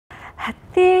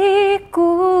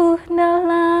Hatiku dah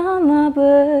lama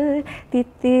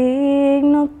bertitik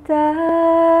nokta.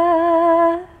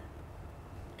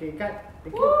 Okay, cut.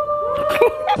 Thank you.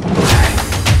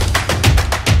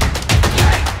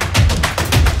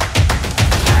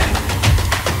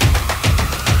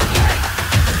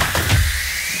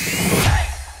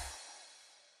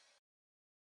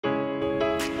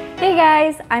 Hey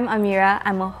guys, I'm Amyrah.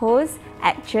 I'm a host,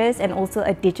 actress and also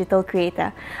a digital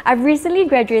creator. I've recently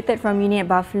graduated from uni at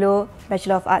Buffalo,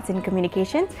 Bachelor of Arts in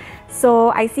Communications,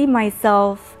 so I see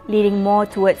myself leaning more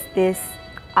towards this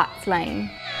arts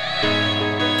line.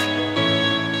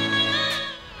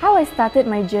 How I started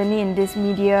my journey in this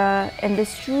media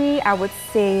industry, I would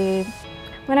say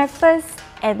when I first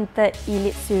entered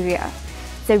Elite Suria.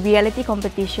 It's a reality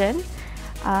competition.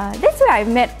 That's where I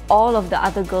met all of the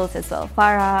other girls as well.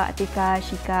 Farah, Atika,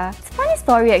 Shika. It's a funny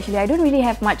story actually. I don't really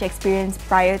have much experience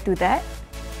prior to that.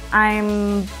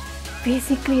 I'm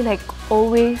basically like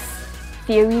always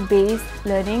theory-based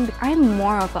learning. I'm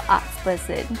more of an arts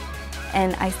person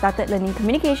and I started learning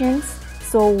communications.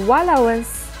 So while I was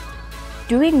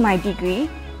doing my degree,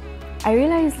 I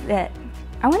realized that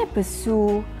I want to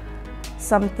pursue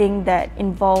something that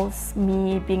involves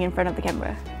me being in front of the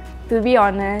camera. To be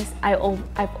honest,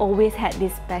 I've always had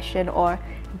this passion or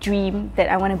dream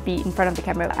that I want to be in front of the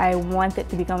camera. I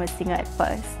wanted to become a singer at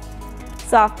first.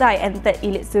 So after I entered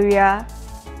Elite Suria,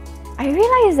 I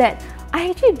realized that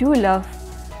I actually do love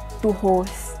to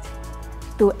host,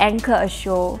 to anchor a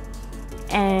show,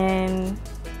 and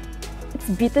it's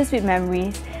bittersweet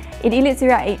memories. In Elite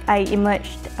Suria, I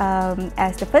emerged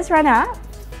as the first runner-up.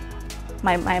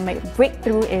 My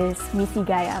breakthrough is Missy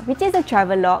Gaya, which is a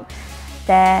travelogue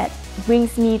that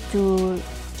brings me to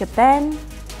Japan,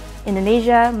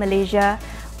 Indonesia, Malaysia,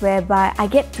 whereby I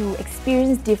get to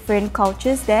experience different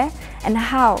cultures there and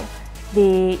how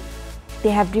they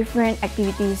have different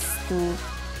activities to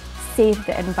save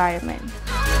the environment.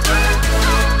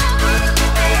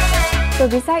 So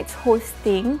besides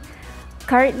hosting,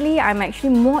 currently I'm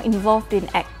actually more involved in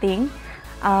acting.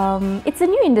 It's a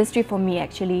new industry for me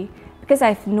actually because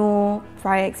I have no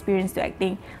prior experience to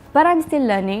acting. But I'm still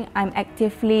learning. I'm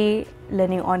actively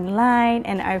learning online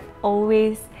and I've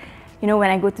always,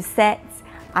 when I go to sets,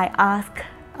 I ask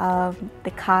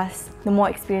the cast, the more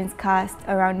experienced cast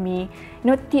around me,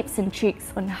 tips and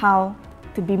tricks on how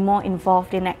to be more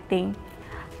involved in acting.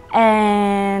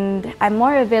 And I'm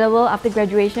more available after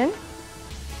graduation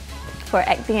for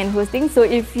acting and hosting. So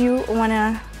if you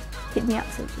wanna hit me up,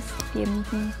 so just DM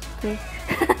me, okay?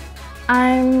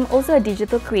 I'm also a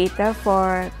digital creator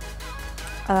for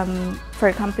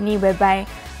a company whereby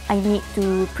I need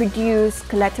to produce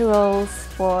collaterals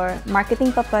for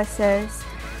marketing purposes,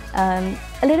 a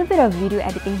little bit of video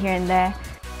editing here and there.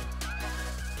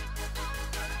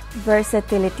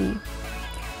 Versatility.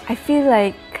 I feel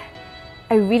like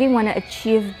I really want to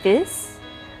achieve this.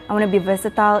 I want to be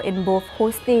versatile in both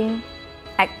hosting,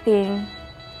 acting,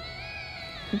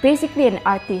 basically an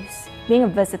artist, being a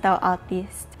versatile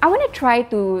artist. I want to try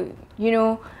to,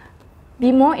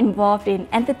 be more involved in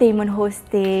entertainment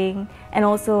hosting and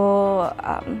also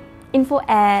info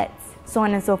ads, so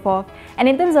on and so forth. And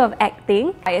in terms of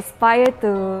acting, I aspire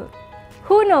to,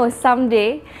 who knows,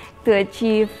 someday to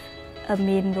achieve a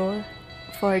main role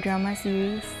for a drama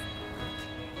series.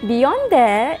 Beyond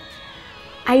that,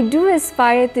 I do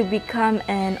aspire to become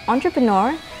an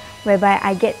entrepreneur whereby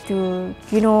I get to,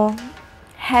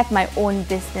 have my own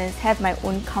business, have my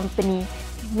own company,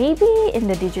 maybe in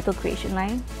the digital creation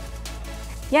line.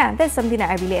 Yeah, that's something that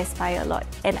I really aspire a lot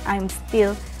and I'm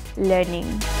still learning.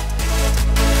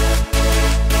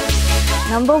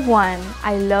 Number 1,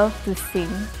 I love to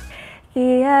sing.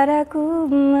 Tiada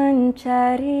ku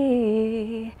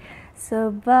mencari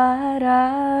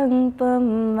sebarang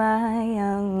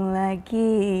pemayang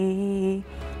lagi.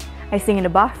 I sing in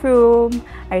the bathroom,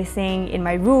 I sing in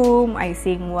my room, I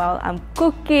sing while I'm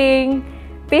cooking.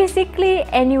 Basically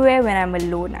anywhere when I'm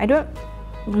alone. I don't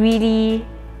really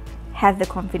have the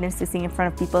confidence to sing in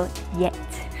front of people yet.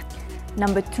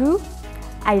 Number 2,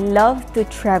 I love to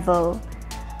travel.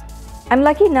 I'm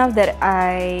lucky enough that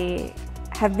I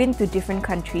have been to different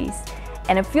countries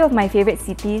and a few of my favorite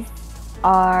cities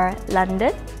are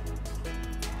London.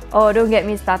 Oh, don't get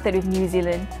me started with New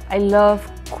Zealand. I love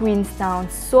Queenstown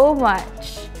so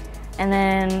much. And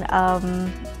then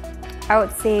I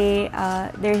would say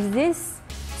there's this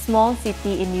small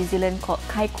city in New Zealand called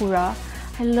Kaikoura.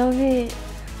 I love it.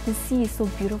 The sea is so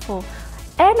beautiful.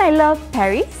 And I love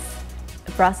Paris,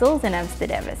 Brussels and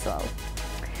Amsterdam as well.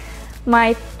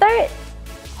 My third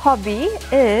hobby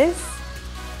is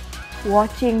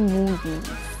watching movies,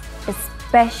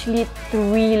 especially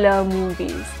thriller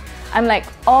movies. I'm like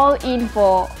all in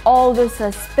for all the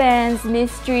suspense,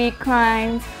 mystery,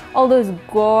 crimes, all those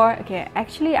gore. Okay,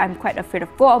 actually I'm quite afraid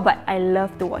of gore, but I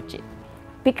love to watch it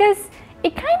because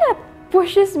it kind of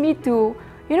pushes me to,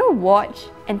 you know, watch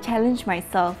and challenge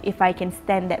myself if I can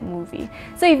stand that movie.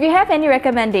 So if you have any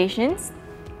recommendations,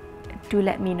 do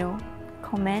let me know.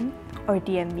 Comment or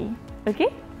DM me,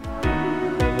 okay?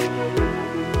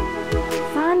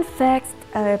 Fun facts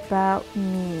about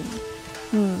me.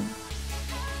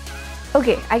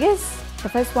 Okay, I guess the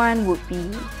first one would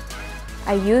be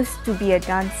I used to be a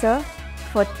dancer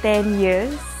for 10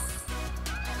 years.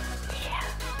 Yeah,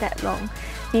 that long.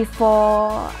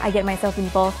 Before I get myself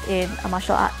involved in a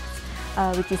martial arts,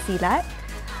 which is silat.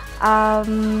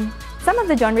 Some of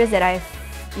the genres that I've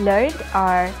learned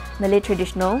are Malay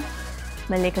traditional,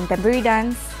 Malay contemporary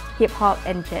dance, hip-hop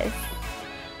and jazz.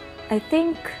 I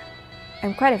think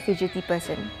I'm quite a fidgety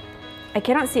person. I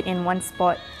cannot sit in one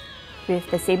spot with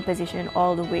the same position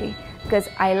all the way because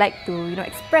I like to, you know,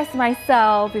 express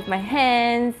myself with my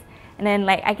hands, and then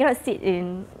like I cannot sit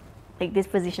in like this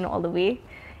position all the way.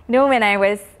 You know, when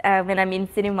I'm in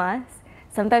cinemas,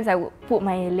 sometimes I would put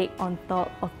my leg on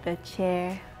top of the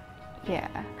chair. Yeah.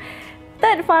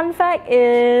 Third fun fact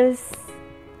is,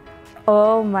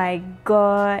 oh my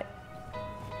god,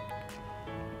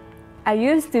 I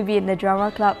used to be in the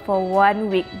drama club for 1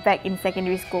 week back in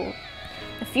secondary school.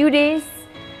 A few days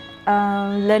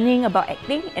learning about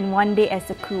acting and 1 day as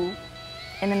a crew.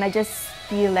 And then I just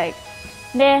feel like,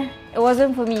 nah, it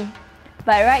wasn't for me.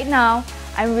 But right now,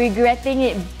 I'm regretting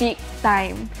it big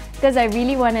time because I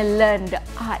really want to learn the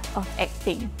art of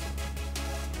acting.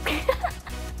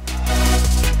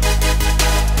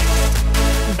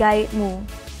 Guide-mu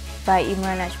by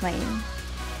Amyrah Mustafa.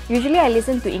 Usually I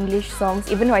listen to English songs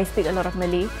even though I speak a lot of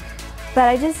Malay, but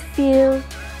I just feel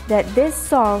that this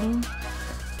song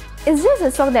is just a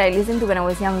song that I listened to when I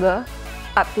was younger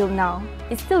up till now.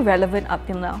 It's still relevant up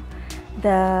till now.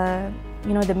 The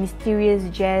mysterious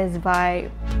jazz vibe.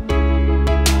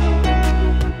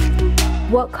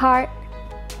 Work hard,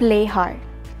 play hard.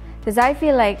 Because I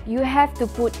feel like you have to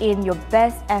put in your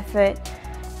best effort,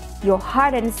 your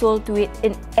heart and soul to it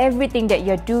in everything that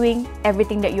you're doing,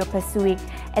 everything that you're pursuing,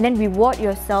 and then reward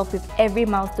yourself with every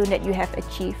milestone that you have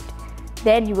achieved.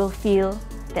 Then you will feel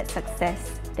that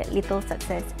success, that little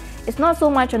success. It's not so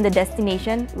much on the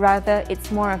destination, rather it's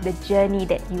more of the journey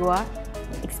that you are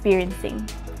experiencing.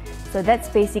 So that's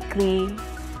basically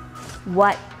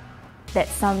what that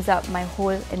sums up my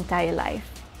whole entire life.